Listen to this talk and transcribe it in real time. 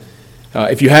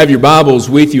If you have your Bibles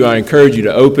with you, I encourage you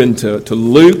to open to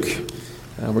Luke.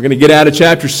 We're going to get out of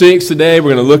chapter 6 today.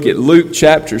 We're going to look at Luke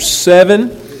chapter 7.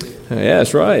 Yeah,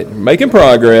 that's right. We're making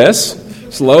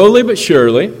progress, slowly but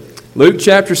surely. Luke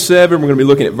chapter 7, we're going to be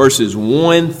looking at verses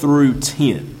 1 through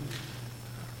 10.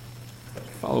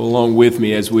 Follow along with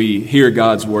me as we hear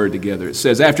God's word together. It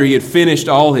says, after he had finished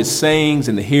all his sayings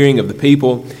in the hearing of the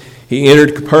people, he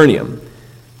entered Capernaum.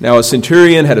 Now a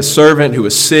centurion had a servant who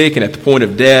was sick and at the point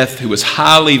of death, who was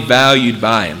highly valued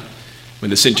by him. When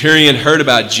the centurion heard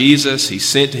about Jesus, he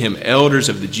sent to him elders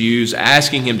of the Jews,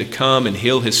 asking him to come and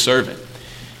heal his servant.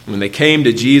 And when they came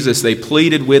to Jesus, they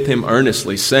pleaded with him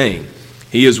earnestly, saying,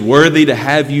 he is worthy to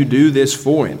have you do this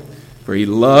for him, for he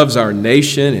loves our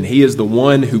nation, and he is the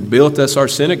one who built us our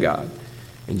synagogue.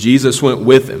 And Jesus went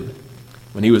with him.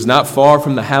 When he was not far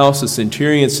from the house, the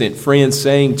centurion sent friends,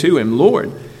 saying to him,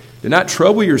 Lord, do not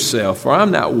trouble yourself, for I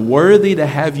am not worthy to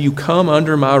have you come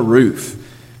under my roof.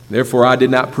 Therefore I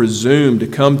did not presume to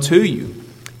come to you,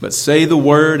 but say the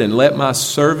word and let my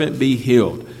servant be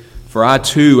healed. For I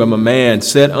too am a man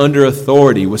set under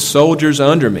authority with soldiers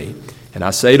under me. And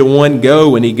I say to one,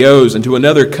 go, and he goes, and to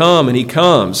another, come, and he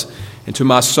comes. And to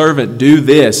my servant, do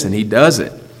this, and he does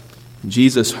it. When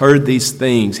Jesus heard these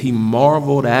things, he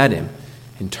marveled at him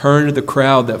and turned to the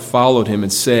crowd that followed him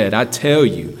and said, I tell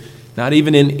you, not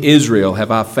even in Israel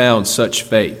have I found such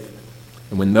faith.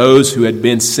 And when those who had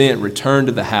been sent returned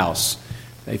to the house,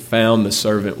 they found the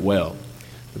servant well.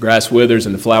 The grass withers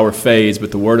and the flower fades,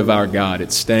 but the word of our God,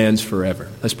 it stands forever.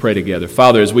 Let's pray together.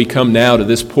 Father, as we come now to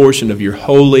this portion of your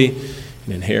holy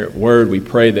and inerrant word, we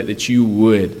pray that you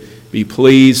would be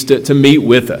pleased to meet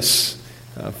with us.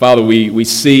 Father, we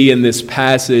see in this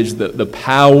passage the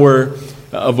power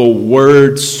of a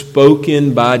word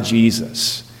spoken by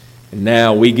Jesus. And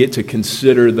now we get to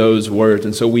consider those words.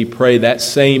 And so we pray that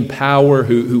same power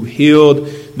who healed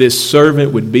this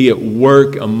servant would be at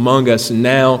work among us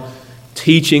now,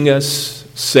 teaching us,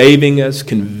 saving us,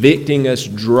 convicting us,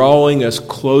 drawing us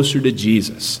closer to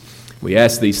Jesus. We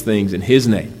ask these things in his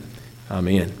name.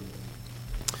 Amen.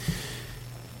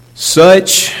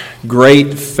 Such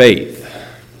great faith.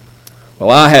 Well,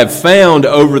 I have found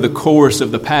over the course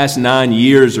of the past 9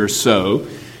 years or so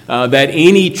that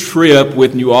any trip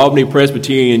with New Albany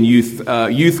Presbyterian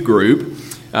Youth Group,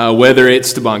 whether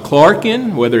it's to Bon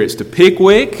Clarkin, whether it's to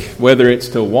Pickwick, whether it's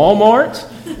to Walmart,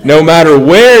 no matter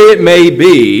where it may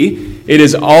be, it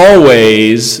is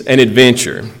always an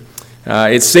adventure.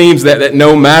 It seems that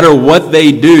no matter what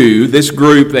they do, this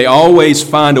group, they always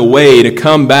find a way to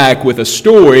come back with a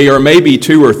story, or maybe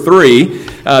 2 or 3,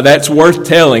 that's worth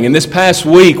telling. And this past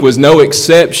week was no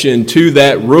exception to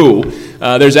that rule.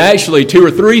 There's actually 2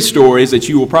 or 3 stories that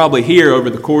you will probably hear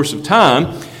over the course of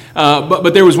time,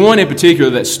 but there was one in particular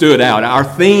that stood out. Our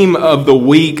theme of the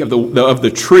week, of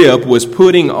the trip, was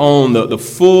putting on the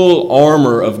full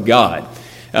armor of God.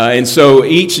 And so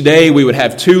each day we would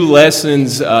have 2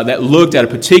 lessons that looked at a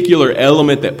particular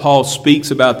element that Paul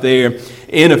speaks about there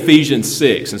in Ephesians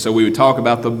 6. And so we would talk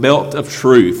about the belt of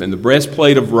truth and the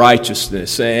breastplate of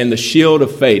righteousness and the shield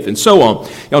of faith and so on.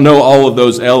 Y'all know all of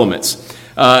those elements.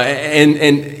 And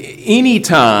any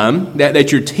time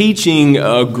that you're teaching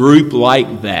a group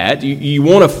like that, you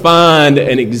want to find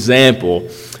an example,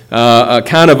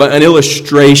 kind of an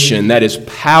illustration that is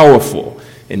powerful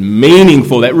and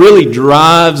meaningful, that really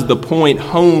drives the point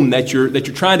home that you're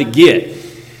trying to get.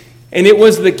 And it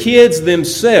was the kids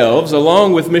themselves,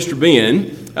 along with Mr.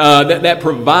 Ben, that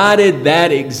provided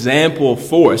that example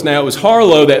for us. Now, it was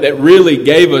Harlow that really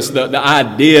gave us the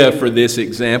idea for this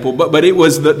example, but it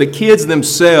was the kids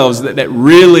themselves that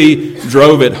really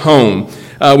drove it home.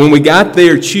 When we got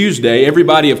there Tuesday,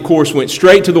 everybody, of course, went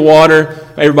straight to the water.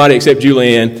 Everybody except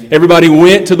Julianne. Everybody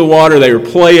went to the water. They were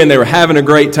playing. They were having a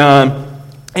great time.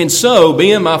 And so,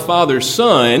 being my father's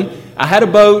son, I had a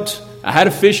boat. I had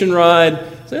a fishing rod.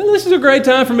 So this is a great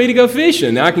time for me to go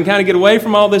fishing. Now I can kind of get away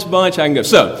from all this bunch. I can go.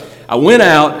 So I went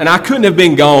out, and I couldn't have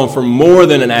been gone for more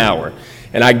than an hour.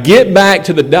 And I get back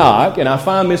to the dock, and I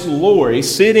find Miss Lori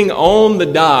sitting on the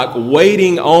dock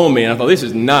waiting on me. And I thought, this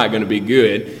is not going to be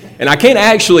good. And I can't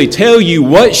actually tell you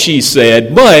what she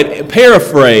said, but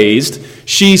paraphrased,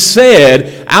 she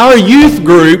said, our youth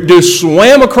group just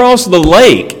swam across the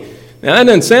lake. Now, that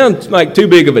doesn't sound like too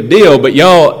big of a deal, but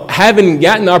y'all, having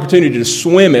gotten the opportunity to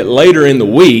swim it later in the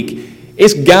week,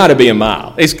 it's got to be a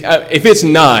mile. If it's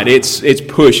not, it's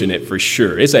pushing it for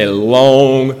sure. It's a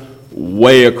long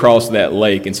way across that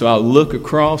lake. And so I look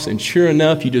across, and sure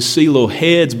enough, you just see little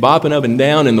heads bopping up and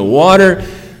down in the water.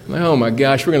 I'm like, oh my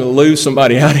gosh, we're going to lose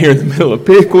somebody out here in the middle of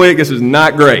Pickwick. This is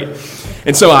not great.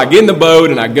 And so I get in the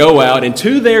boat and I go out, and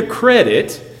to their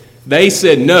credit, they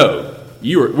said no.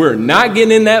 we're not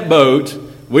getting in that boat.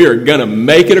 We are going to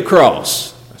make it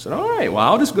across. I said, all right, well,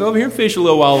 I'll just go over here and fish a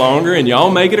little while longer, and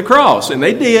y'all make it across. And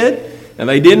they did, and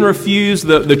they didn't refuse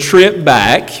the trip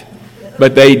back,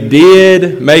 but they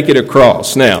did make it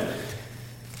across. Now,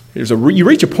 you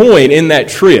reach a point in that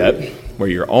trip where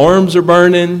your arms are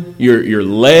burning, your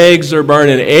legs are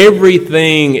burning,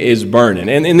 everything is burning.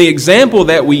 And the example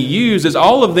that we use is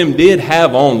all of them did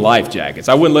have on life jackets.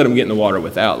 I wouldn't let them get in the water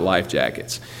without life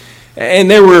jackets. And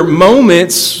there were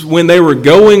moments when they were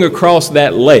going across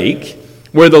that lake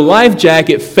where the life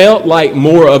jacket felt like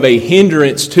more of a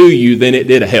hindrance to you than it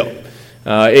did a help.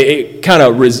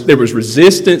 There was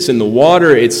resistance in the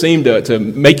water. It seemed to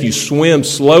make you swim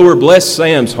slower. Bless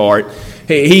Sam's heart.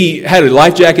 He had a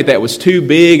life jacket that was too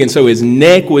big, and so his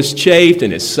neck was chafed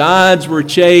and his sides were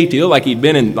chafed. He looked like he'd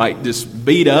been just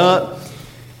beat up.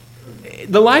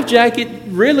 The life jacket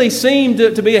really seemed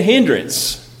to be a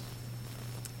hindrance.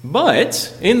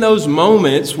 But in those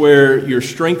moments where your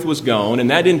strength was gone, and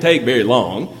that didn't take very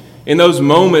long, in those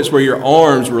moments where your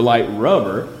arms were like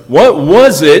rubber, what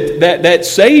was it that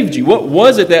saved you? What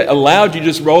was it that allowed you to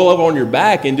just roll over on your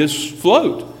back and just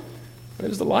float? It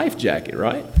was the life jacket,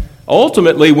 right?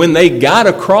 Ultimately, when they got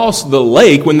across the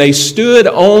lake, when they stood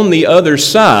on the other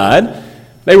side,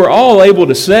 they were all able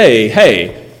to say,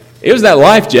 hey, it was that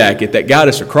life jacket that got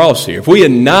us across here. If we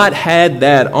had not had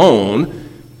that on,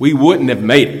 we wouldn't have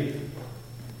made it.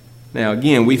 Now,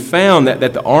 again, we found that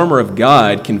the armor of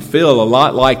God can feel a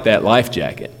lot like that life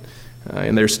jacket.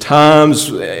 And there's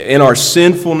times in our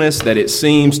sinfulness that it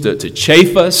seems to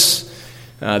chafe us,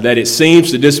 that it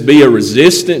seems to just be a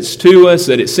resistance to us,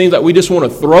 that it seems like we just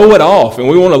want to throw it off and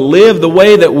we want to live the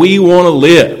way that we want to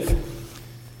live.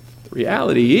 The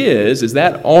reality is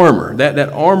that armor, that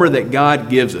armor that God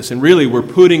gives us, and really we're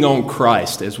putting on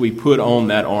Christ as we put on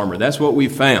that armor. That's what we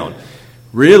found.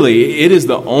 Really, it is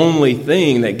the only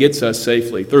thing that gets us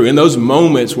safely through. In those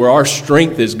moments where our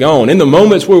strength is gone, in the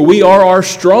moments where we are our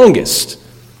strongest,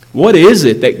 what is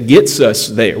it that gets us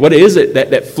there? What is it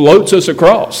that floats us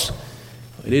across?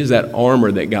 It is that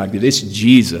armor that God gives. It's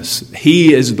Jesus.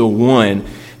 He is the one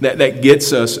that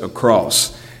gets us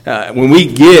across. When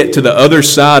we get to the other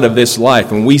side of this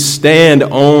life, when we stand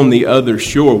on the other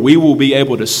shore, we will be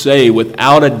able to say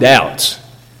without a doubt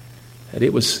that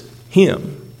it was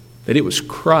Him. That it was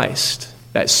Christ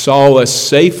that saw us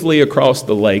safely across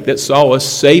the lake, that saw us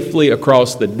safely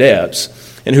across the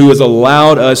depths, and who has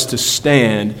allowed us to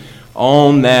stand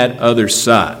on that other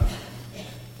side.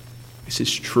 It's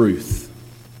His truth.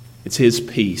 It's His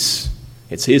peace.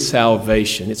 It's His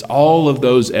salvation. It's all of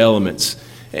those elements.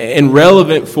 And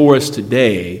relevant for us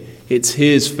today, it's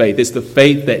His faith. It's the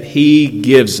faith that He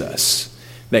gives us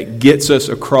that gets us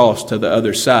across to the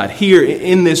other side. Here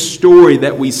in this story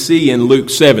that we see in Luke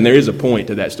 7, there is a point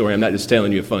to that story. I'm not just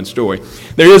telling you a fun story.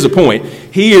 There is a point.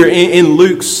 Here in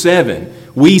Luke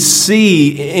 7, we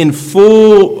see in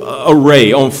full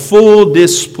array, on full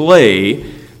display,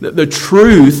 the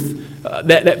truth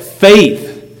that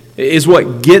faith is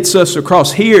what gets us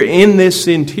across. Here in this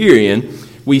centurion,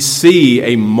 we see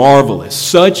a marvelous,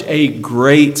 such a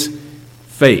great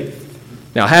faith.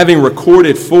 Now, having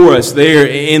recorded for us there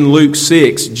in Luke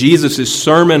 6, Jesus'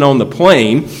 Sermon on the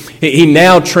Plain, he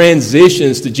now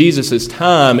transitions to Jesus'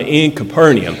 time in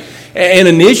Capernaum. And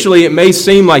initially, it may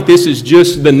seem like this is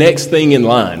just the next thing in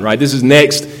line, right? This is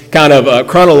next kind of a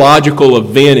chronological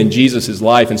event in Jesus'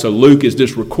 life, and so Luke is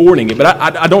just recording it. But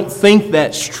I don't think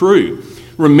that's true.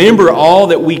 Remember all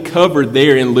that we covered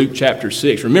there in Luke chapter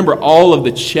 6. Remember all of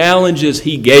the challenges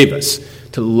he gave us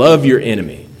to love your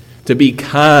enemy, to be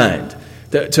kind,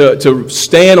 to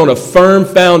stand on a firm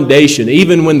foundation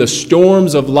even when the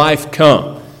storms of life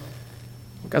come.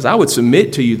 Because I would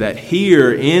submit to you that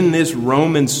here in this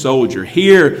Roman soldier,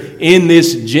 here in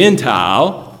this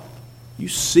Gentile, you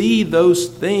see those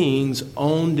things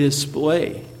on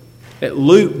display. That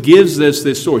Luke gives us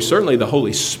this story. Certainly the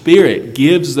Holy Spirit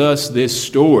gives us this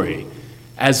story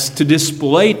as to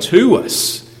display to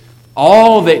us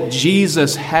all that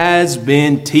Jesus has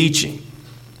been teaching.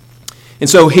 And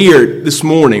so here this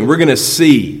morning, we're going to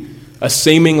see a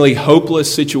seemingly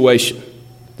hopeless situation.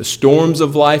 The storms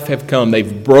of life have come.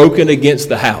 They've broken against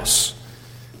the house.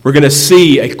 We're going to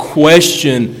see a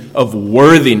question of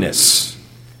worthiness.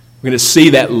 We're going to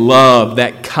see that love,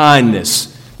 that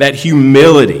kindness, that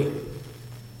humility.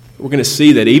 We're going to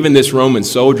see that even this Roman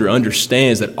soldier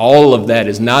understands that all of that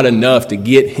is not enough to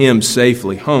get him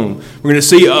safely home. We're going to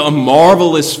see a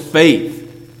marvelous faith.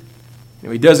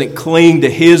 He doesn't cling to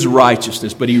his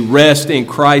righteousness, but he rests in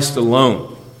Christ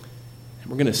alone.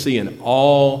 And we're going to see an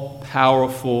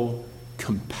all-powerful,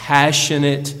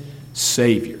 compassionate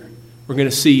Savior. We're We're going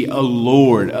to see a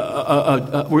Lord.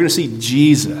 We're going to see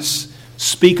Jesus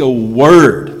speak a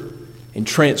word and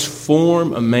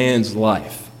transform a man's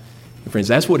life. And friends,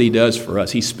 that's what he does for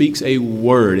us. He speaks a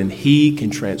word, and he can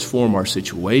transform our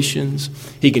situations.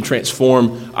 He can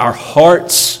transform our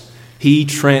hearts. He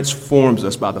transforms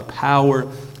us by the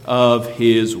power of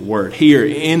his word. Here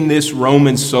in this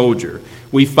Roman soldier,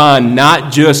 we find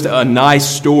not just a nice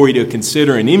story to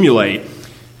consider and emulate,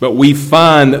 but we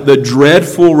find the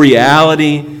dreadful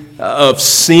reality of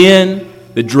sin,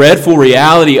 the dreadful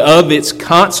reality of its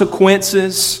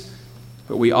consequences,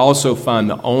 but we also find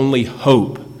the only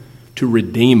hope to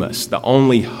redeem us, the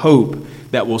only hope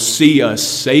that will see us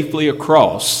safely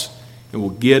across and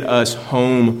will get us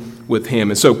home with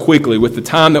him. And so quickly, with the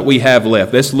time that we have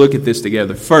left, let's look at this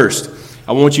together. First,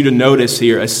 I want you to notice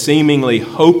here a seemingly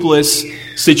hopeless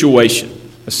situation.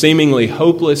 A seemingly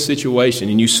hopeless situation.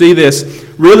 And you see this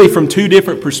really from two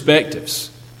different perspectives.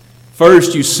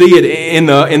 First, you see it in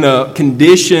the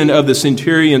condition of the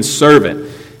centurion's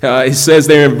servant. It says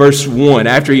there in verse 1,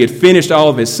 after he had finished all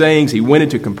of his sayings, he went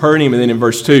into Capernaum. And then in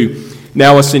verse 2,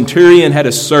 now a centurion had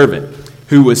a servant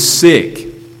who was sick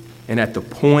and at the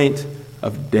point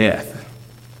of death.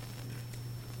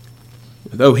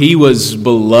 Though he was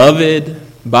beloved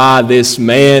by this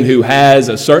man who has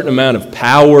a certain amount of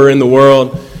power in the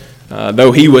world,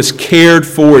 though he was cared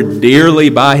for dearly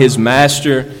by his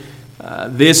master,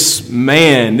 this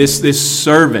man, this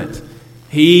servant,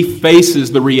 he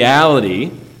faces the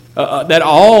reality that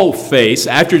all face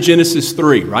after Genesis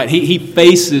 3, right? He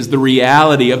faces the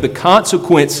reality of the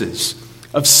consequences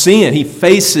of sin. He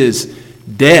faces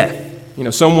death. You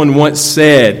know, someone once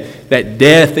said that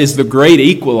death is the great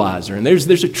equalizer, and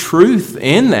there's a truth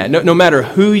in that. No matter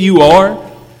who you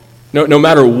are, no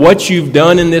matter what you've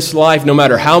done in this life, no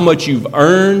matter how much you've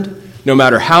earned, no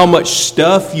matter how much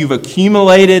stuff you've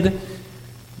accumulated,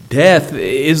 death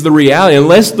is the reality.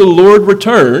 Unless the Lord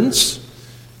returns,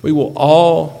 we will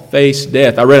all face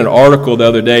death. I read an article the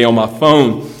other day on my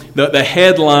phone. The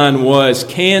headline was,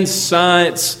 "Can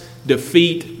Science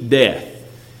Defeat Death?"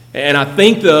 And I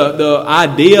think the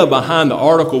idea behind the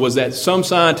article was that some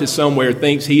scientist somewhere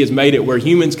thinks he has made it where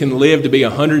humans can live to be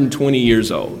 120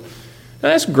 years old.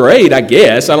 Now, that's great, I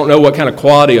guess. I don't know what kind of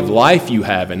quality of life you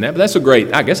have in that, but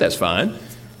I guess that's fine.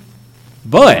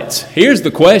 But here's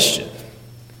the question.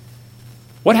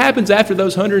 What happens after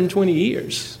those 120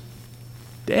 years?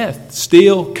 Death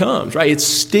still comes, right? It's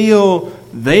still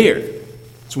there.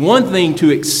 It's one thing to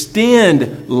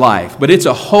extend life, but it's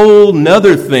a whole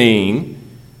nother thing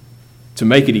to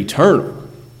make it eternal,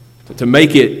 to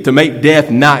make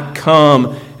death not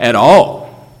come at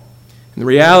all. And the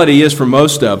reality is for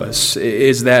most of us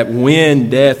is that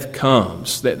when death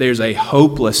comes, that there's a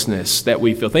hopelessness that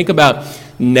we feel. Think about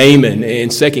Naaman in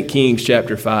 2 Kings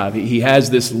chapter 5. He has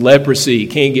this leprosy he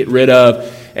can't get rid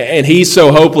of, and he's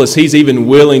so hopeless he's even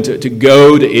willing to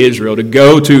go to Israel, to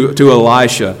go to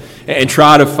Elisha and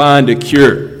try to find a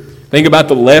cure. Think about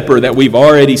the leper that we've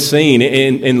already seen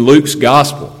in Luke's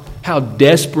gospel. How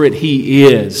desperate he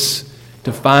is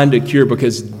to find a cure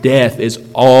because death is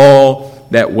all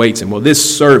that waits him. Well,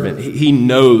 this servant, he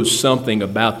knows something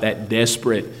about that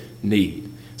desperate need.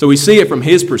 So we see it from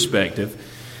his perspective,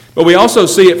 but we also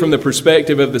see it from the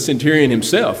perspective of the centurion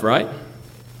himself, right?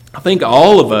 I think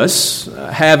all of us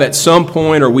have at some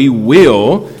point, or we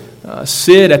will,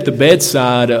 sit at the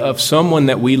bedside of someone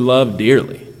that we love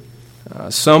dearly.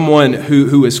 Someone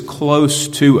who is close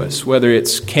to us, whether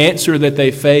it's cancer that they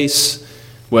face,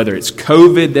 whether it's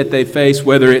COVID that they face,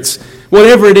 whether it's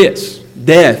whatever it is,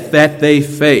 death that they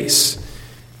face.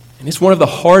 And it's one of the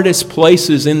hardest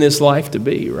places in this life to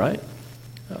be, right?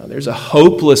 There's a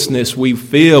hopelessness we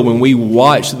feel when we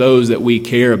watch those that we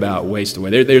care about waste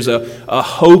away. There's a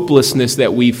hopelessness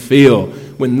that we feel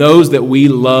when those that we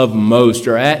love most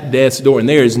are at death's door, and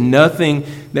there is nothing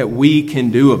that we can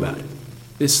do about it.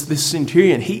 This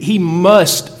centurion, he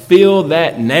must feel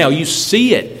that now. You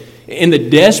see it in the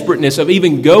desperateness of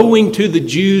even going to the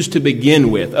Jews to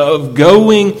begin with, of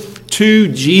going to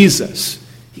Jesus.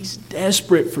 He's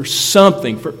desperate for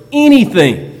something, for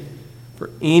anything, for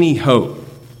any hope.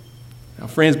 Now,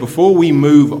 friends, before we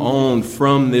move on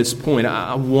from this point,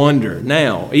 I wonder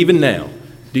now, even now,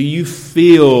 do you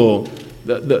feel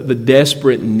the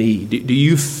desperate need? Do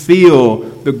you feel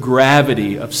the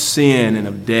gravity of sin and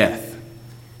of death?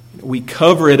 We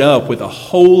cover it up with a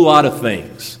whole lot of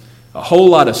things, a whole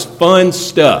lot of fun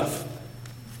stuff.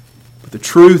 But the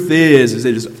truth is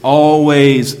it is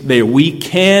always there. We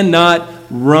cannot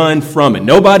run from it.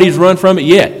 Nobody's run from it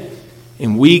yet,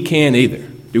 and we can't either.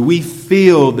 Do we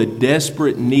feel the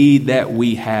desperate need that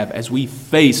we have as we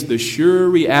face the sure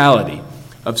reality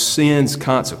of sin's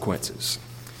consequences.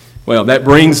 Well, that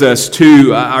brings us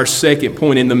to our second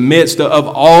point. In the midst of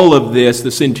all of this,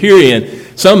 the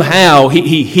centurion, somehow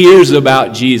he hears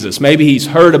about Jesus. Maybe he's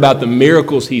heard about the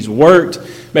miracles he's worked.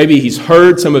 Maybe he's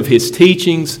heard some of his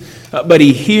teachings. But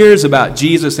he hears about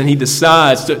Jesus and he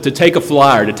decides to take a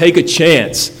flyer, to take a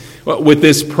chance with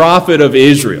this prophet of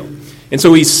Israel. And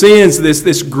so he sends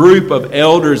this group of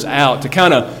elders out to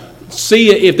kind of see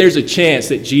if there's a chance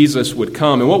that Jesus would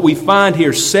come. And what we find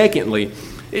here, secondly,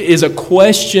 is a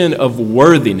question of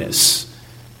worthiness.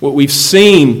 What we've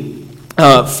seen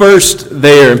first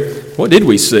there, what did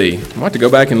we see? I have to go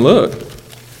back and look.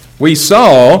 We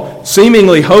saw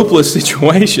seemingly hopeless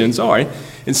situations,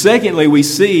 and secondly, we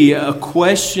see a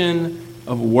question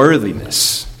of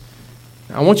worthiness.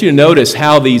 I want you to notice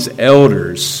how these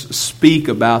elders speak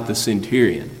about the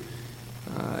centurion.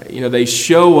 They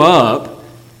show up,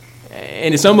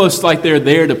 and it's almost like they're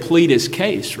there to plead his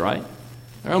case, right?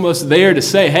 They're almost there to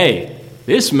say, hey,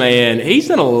 this man, he's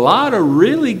done a lot of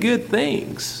really good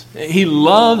things. He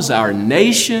loves our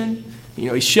nation.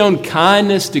 He's shown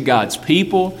kindness to God's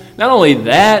people. Not only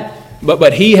that,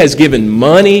 but he has given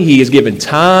money, he has given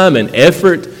time and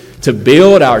effort to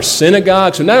build our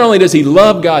synagogue. So not only does he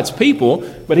love God's people,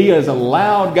 but he has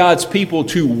allowed God's people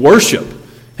to worship.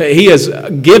 He has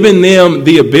given them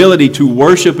the ability to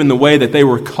worship in the way that they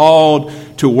were called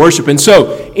to worship. And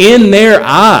so in their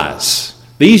eyes,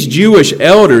 these Jewish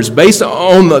elders, based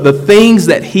on the things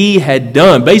that he had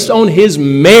done, based on his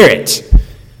merit,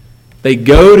 they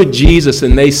go to Jesus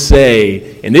and they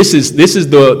say, and this is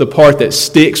the part that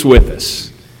sticks with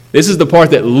us. This is the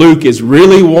part that Luke is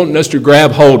really wanting us to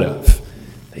grab hold of.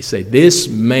 They say, this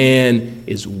man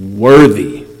is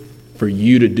worthy for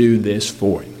you to do this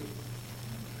for him.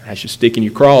 That should stick in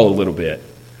your crawl a little bit.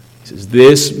 He says,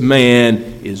 this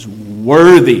man is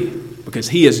worthy because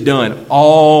he has done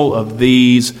all of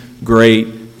these great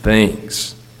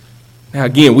things. Now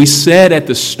again, we said at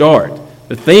the start,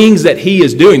 the things that he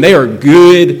is doing, they are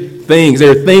good things. They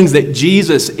are things that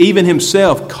Jesus, even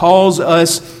himself, calls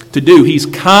us to do. He's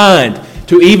kind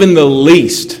to even the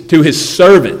least, to his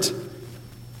servant.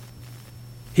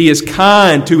 He is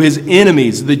kind to his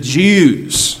enemies, the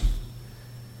Jews.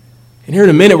 And here in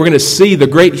a minute, we're going to see the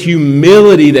great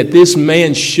humility that this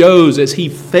man shows as he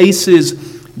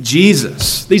faces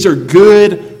Jesus. These are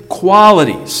good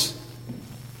qualities.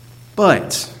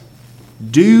 But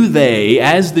do they,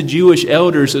 as the Jewish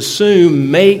elders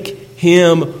assume, make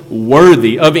him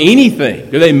worthy of anything?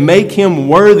 Do they make him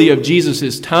worthy of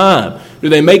Jesus' time? Do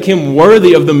they make him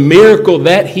worthy of the miracle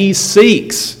that he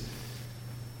seeks?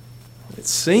 It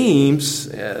seems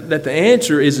that the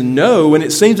answer is no, and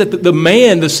it seems that the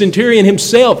man, the centurion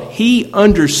himself, he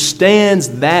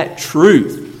understands that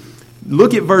truth.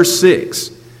 Look at verse 6.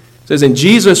 It says, and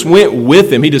Jesus went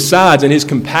with him. He decides in his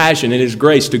compassion and his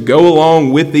grace to go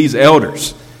along with these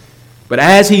elders. But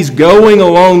as he's going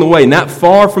along the way, not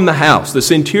far from the house, the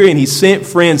centurion, he sent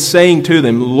friends saying to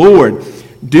them, Lord,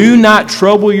 do not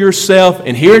trouble yourself.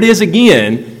 And here it is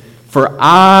again, for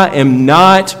I am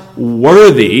not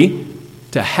worthy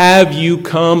to have you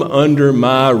come under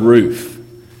my roof.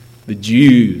 The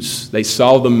Jews, they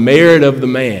saw the merit of the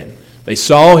man. They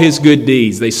saw his good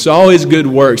deeds. They saw his good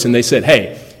works. And they said,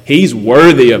 hey, he's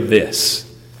worthy of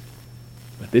this.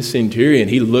 But this centurion,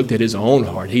 he looked at his own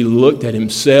heart. He looked at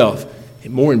himself.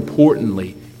 And more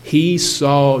importantly, he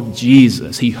saw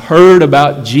Jesus. He heard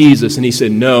about Jesus and he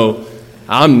said, no,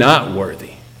 I'm not worthy.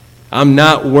 I'm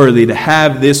not worthy to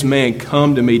have this man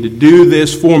come to me, to do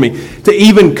this for me, to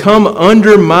even come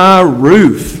under my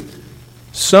roof.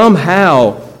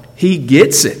 Somehow he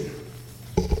gets it.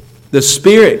 The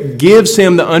Spirit gives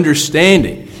him the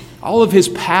understanding. All of his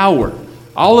power,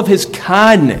 all of his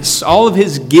kindness, all of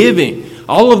his giving,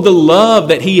 all of the love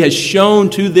that he has shown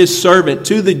to this servant,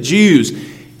 to the Jews,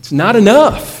 it's not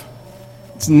enough.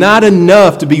 It's not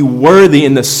enough to be worthy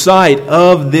in the sight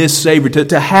of this Savior,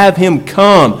 to have him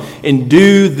come and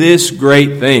do this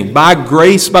great thing. By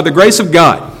the grace of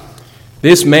God,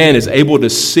 this man is able to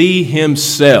see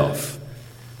himself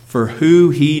for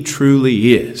who he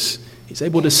truly is. He's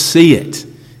able to see it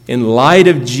in light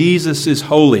of Jesus'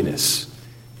 holiness.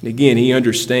 And again, he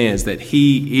understands that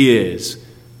he is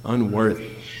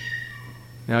unworthy.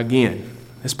 Now again,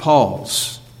 let's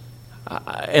pause.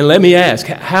 And let me ask,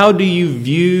 how do you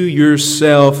view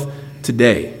yourself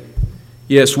today?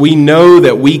 Yes, we know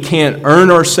that we can't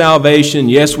earn our salvation.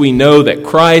 Yes, we know that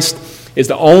Christ is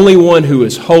the only one who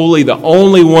is holy, the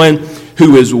only one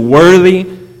who is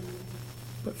worthy.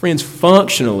 But friends,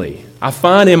 functionally, I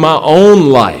find in my own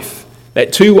life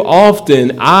that too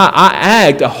often I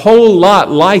act a whole lot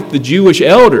like the Jewish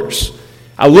elders.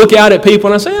 I look out at people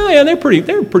and I say, oh yeah, they're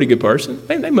a pretty good person.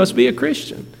 They must be a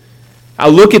Christian. I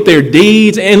look at their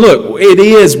deeds, and look, it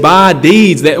is by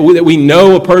deeds that we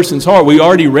know a person's heart. We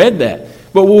already read that.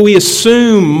 But we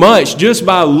assume much just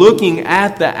by looking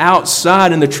at the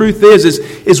outside. And the truth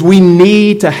is we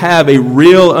need to have a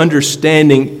real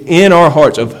understanding in our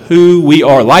hearts of who we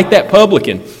are. Like that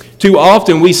publican, too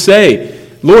often we say,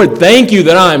 Lord, thank you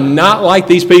that I am not like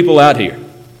these people out here.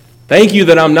 Thank you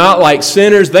that I'm not like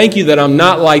sinners. Thank you that I'm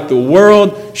not like the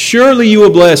world. Surely you will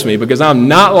bless me because I'm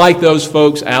not like those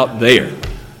folks out there.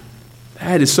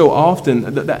 That is so often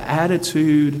the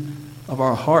attitude of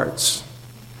our hearts.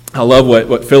 I love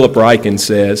what Philip Ryken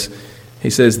says. He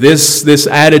says this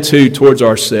attitude towards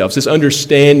ourselves, this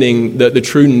understanding the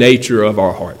true nature of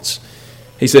our hearts.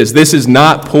 He says this is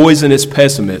not poisonous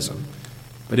pessimism,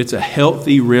 but it's a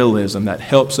healthy realism that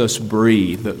helps us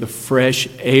breathe the fresh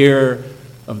air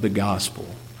of the gospel.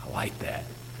 I like that.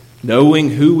 Knowing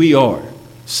who we are,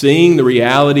 seeing the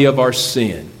reality of our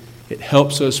sin, it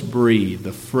helps us breathe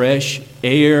the fresh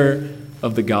air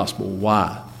of the gospel.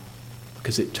 Why?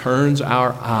 Because it turns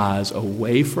our eyes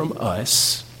away from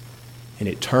us and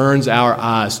it turns our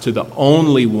eyes to the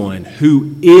only one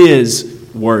who is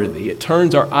worthy. It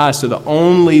turns our eyes to the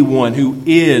only one who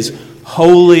is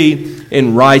holy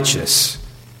and righteous.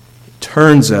 It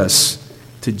turns us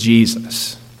to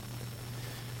Jesus.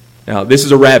 Now, this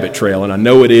is a rabbit trail, and I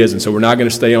know it is, and so we're not going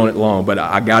to stay on it long, but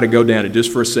I got to go down it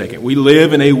just for a second. We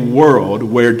live in a world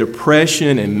where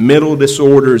depression and mental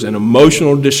disorders and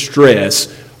emotional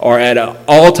distress are at an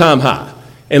all-time high.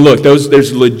 And look,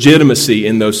 there's legitimacy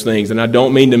in those things, and I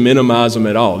don't mean to minimize them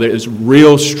at all. There's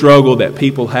real struggle that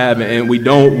people have, and we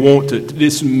don't want to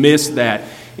dismiss that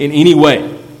in any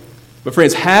way. But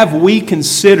friends, have we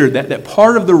considered that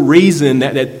part of the reason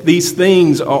that these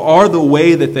things are the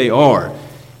way that they are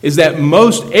is that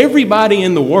most everybody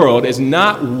in the world is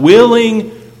not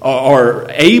willing or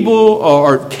able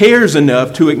or cares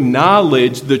enough to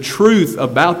acknowledge the truth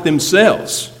about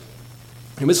themselves.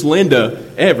 And Miss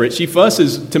Linda Everett, she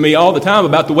fusses to me all the time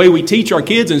about the way we teach our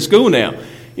kids in school now.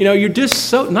 You know, you're just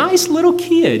so nice little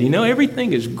kid. You know,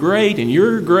 everything is great and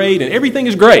you're great and everything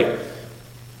is great.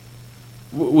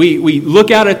 We look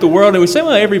out at the world and we say,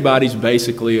 well, everybody's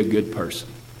basically a good person.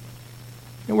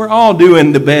 And we're all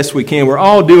doing the best we can. We're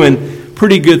all doing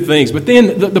pretty good things. But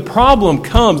then the problem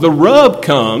comes, the rub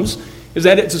comes, is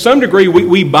that to some degree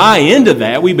we buy into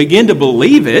that. We begin to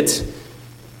believe it.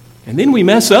 And then we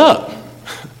mess up.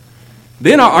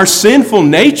 Then our sinful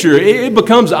nature, it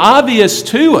becomes obvious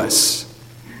to us.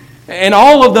 And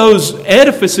all of those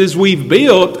edifices we've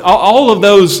built, all of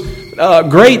those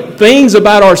great things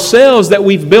about ourselves that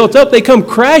we've built up, they come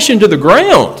crashing to the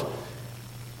ground.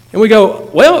 And we go,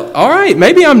 well, all right,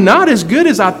 maybe I'm not as good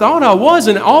as I thought I was,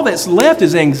 and all that's left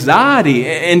is anxiety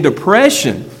and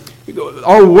depression.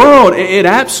 Our world, it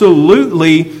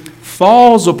absolutely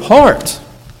falls apart.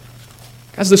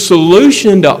 Guys, the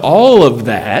solution to all of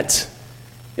that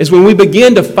is when we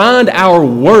begin to find our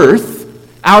worth,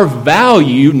 our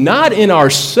value, not in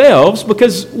ourselves,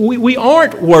 because we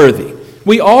aren't worthy.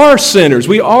 We are sinners.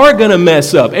 We are going to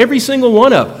mess up, every single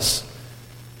one of us.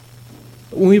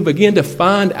 When we begin to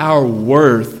find our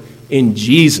worth in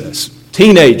Jesus,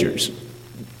 teenagers,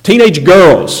 teenage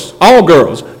girls, all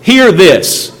girls, hear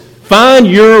this. Find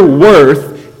your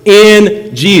worth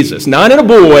in Jesus. Not in a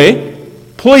boy.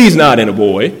 Please not in a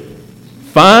boy.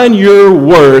 Find your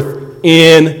worth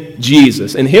in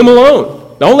Jesus and Him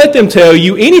alone. Don't let them tell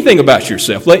you anything about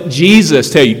yourself. Let Jesus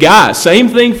tell you. Guys, same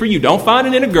thing for you. Don't find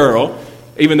it in a girl,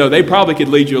 even though they probably could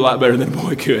lead you a lot better than a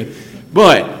boy could.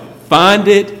 But find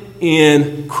it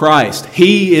in Christ.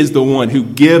 He is the one who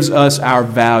gives us our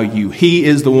value. He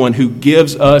is the one who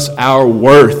gives us our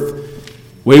worth.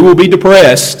 We will be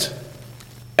depressed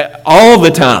all the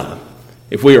time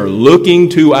if we are looking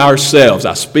to ourselves.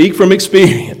 I speak from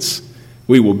experience.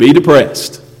 We will be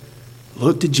depressed.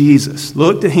 Look to Jesus.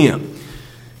 Look to Him.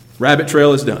 Rabbit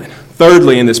trail is done.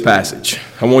 Thirdly, in this passage,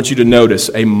 I want you to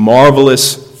notice a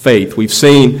marvelous faith. We've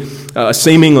seen a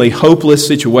seemingly hopeless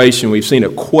situation. We've seen a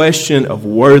question of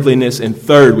worldliness. And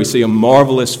third, we see a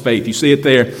marvelous faith. You see it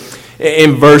there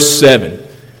in verse 7.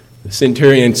 The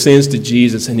centurion sends to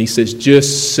Jesus and he says,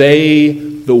 just say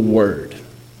the word.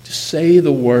 Just say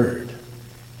the word,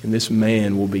 and this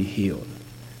man will be healed.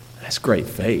 That's great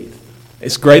faith.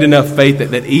 It's great enough faith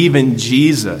that even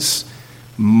Jesus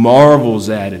marvels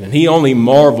at it. And He only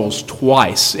marvels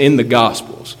twice in the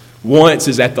Gospels. Once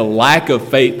is at the lack of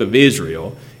faith of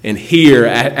Israel, and here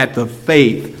at the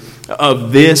faith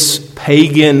of this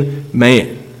pagan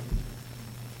man.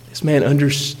 This man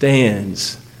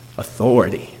understands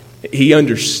authority. He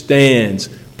understands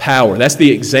power. That's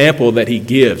the example that he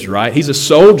gives, right? He's a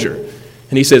soldier.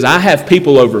 And he says, I have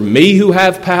people over me who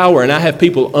have power, and I have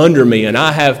people under me, and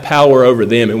I have power over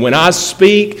them. And when I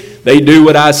speak, they do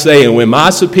what I say. And when my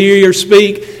superiors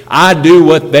speak, I do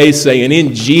what they say. And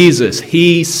in Jesus,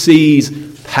 he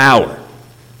sees power.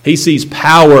 He sees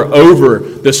power over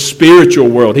the spiritual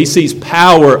world. He sees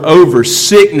power over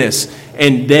sickness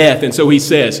and death. And so he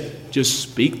says, just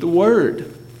speak the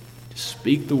word. Just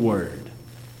speak the word,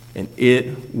 and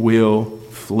it will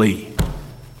flee.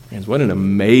 Friends, what an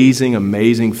amazing,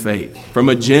 amazing faith. From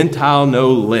a Gentile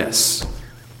no less.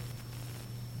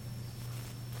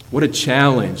 What a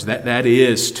challenge that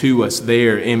is to us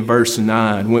there in verse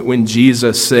 9 when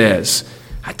Jesus says,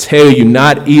 I tell you,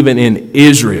 not even in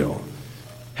Israel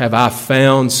have I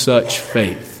found such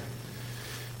faith.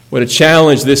 What a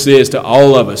challenge this is to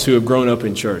all of us who have grown up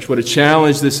in church. What a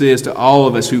challenge this is to all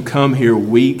of us who come here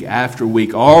week after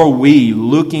week. Are we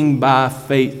looking by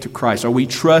faith to Christ? Are we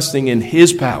trusting in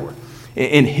his power,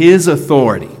 in his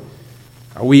authority?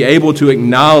 Are we able to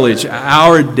acknowledge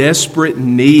our desperate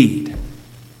need?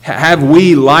 Have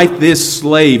we, like this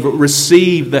slave,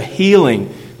 received the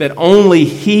healing that only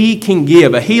he can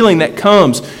give? A healing that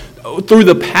comes through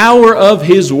the power of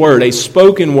his word, a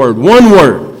spoken word, one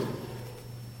word.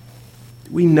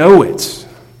 We know it.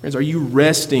 Friends, are you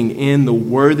resting in the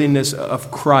worthiness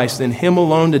of Christ, in him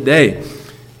alone today?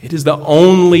 It is the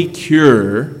only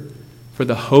cure for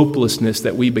the hopelessness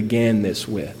that we began this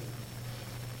with.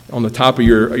 On the top of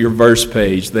your verse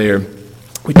page there,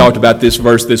 we talked about this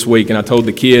verse this week, and I told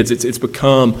the kids it's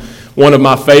become one of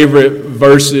my favorite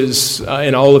verses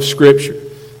in all of Scripture.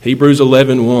 Hebrews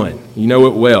 11:1. You know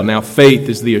it well. Now faith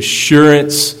is the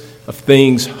assurance of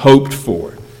things hoped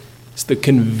for. It's the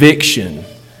conviction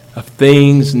of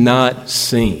things not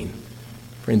seen.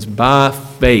 Friends, by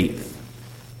faith,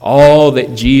 all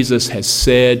that Jesus has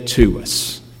said to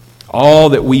us, all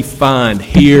that we find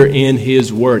here in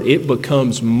his word, it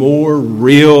becomes more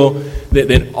real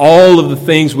than all of the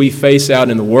things we face out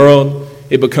in the world.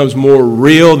 It becomes more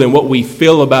real than what we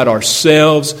feel about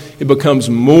ourselves. It becomes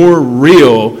more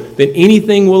real than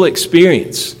anything we'll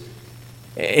experience.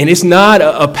 And it's not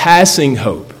a passing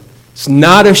hope. It's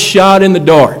not a shot in the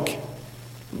dark.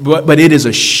 But it is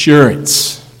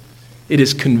assurance. It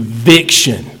is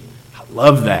conviction. I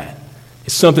love that.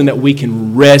 It's something that we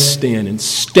can rest in and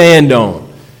stand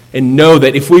on and know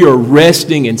that if we are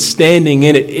resting and standing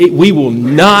in it, we will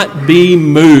not be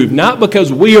moved. Not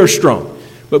because we are strong,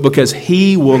 but because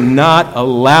he will not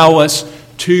allow us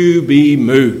to be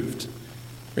moved.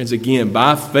 Friends, again,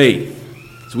 by faith,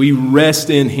 as we rest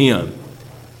in him,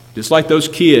 just like those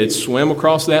kids swam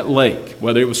across that lake,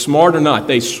 whether it was smart or not,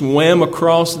 they swam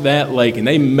across that lake and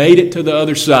they made it to the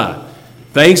other side,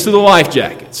 thanks to the life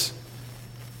jackets.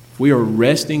 If we are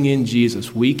resting in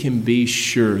Jesus, we can be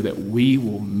sure that we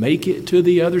will make it to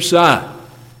the other side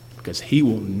because he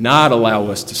will not allow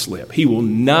us to slip. He will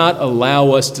not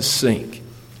allow us to sink,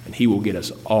 and he will get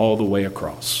us all the way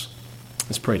across.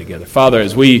 Let's pray together. Father,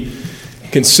 as we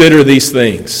consider these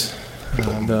things,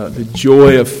 the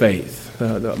joy of faith,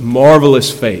 the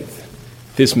marvelous faith.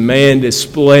 This man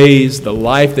displays the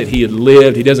life that he had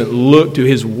lived. He doesn't look to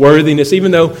his worthiness,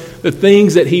 even though the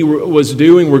things that he was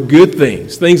doing were good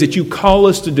things, things that you call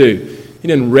us to do. He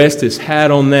didn't rest his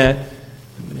hat on that.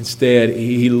 Instead,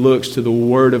 he looks to the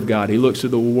Word of God. He looks to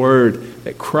the Word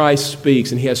that Christ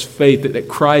speaks, and he has faith that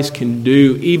Christ can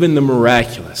do even the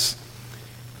miraculous.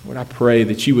 Lord, I pray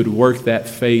that you would work that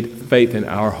faith in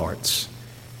our hearts.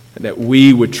 And that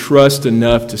we would trust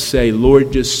enough to say,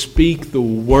 Lord, just speak the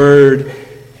word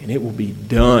and it will be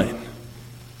done.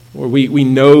 Lord, we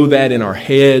know that in our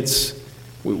heads.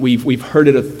 We've heard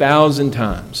it 1,000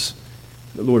 times.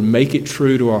 But Lord, make it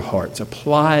true to our hearts.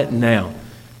 Apply it now.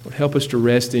 Lord, help us to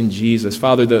rest in Jesus.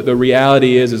 Father, the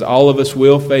reality is all of us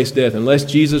will face death. Unless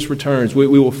Jesus returns, we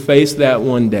will face that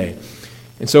one day.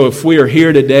 And so if we are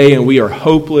here today and we are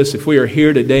hopeless, if we are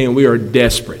here today and we are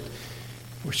desperate,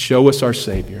 show us our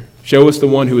Savior. Show us the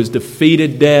one who has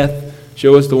defeated death.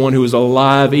 Show us the one who is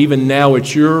alive even now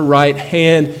at your right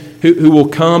hand, who will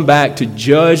come back to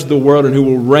judge the world and who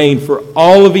will reign for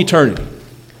all of eternity.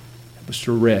 Help us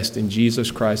to rest in Jesus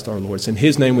Christ our Lord. It's in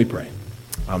his name we pray.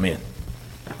 Amen.